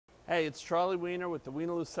Hey, it's Charlie Wiener with the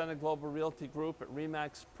Wiener Lucena Global Realty Group at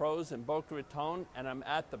RE/MAX Pros in Boca Raton, and I'm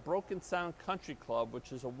at the Broken Sound Country Club,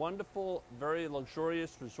 which is a wonderful, very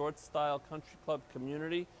luxurious resort-style country club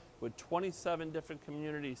community with 27 different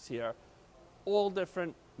communities here, all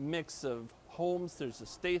different mix of homes. There's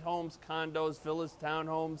estate homes, condos, villas,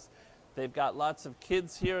 townhomes. They've got lots of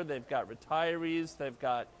kids here. They've got retirees. They've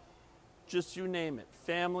got just you name it,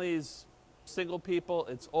 families, single people.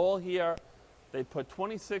 It's all here. They put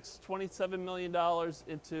 $27 million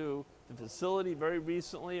into the facility very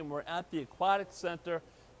recently, and we're at the Aquatic Center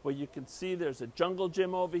where you can see there's a jungle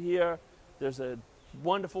gym over here. There's a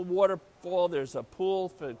wonderful waterfall. There's a pool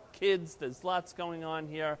for kids. There's lots going on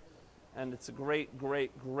here, and it's a great,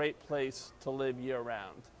 great, great place to live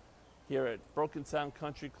year-round here at Broken Sound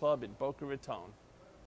Country Club in Boca Raton.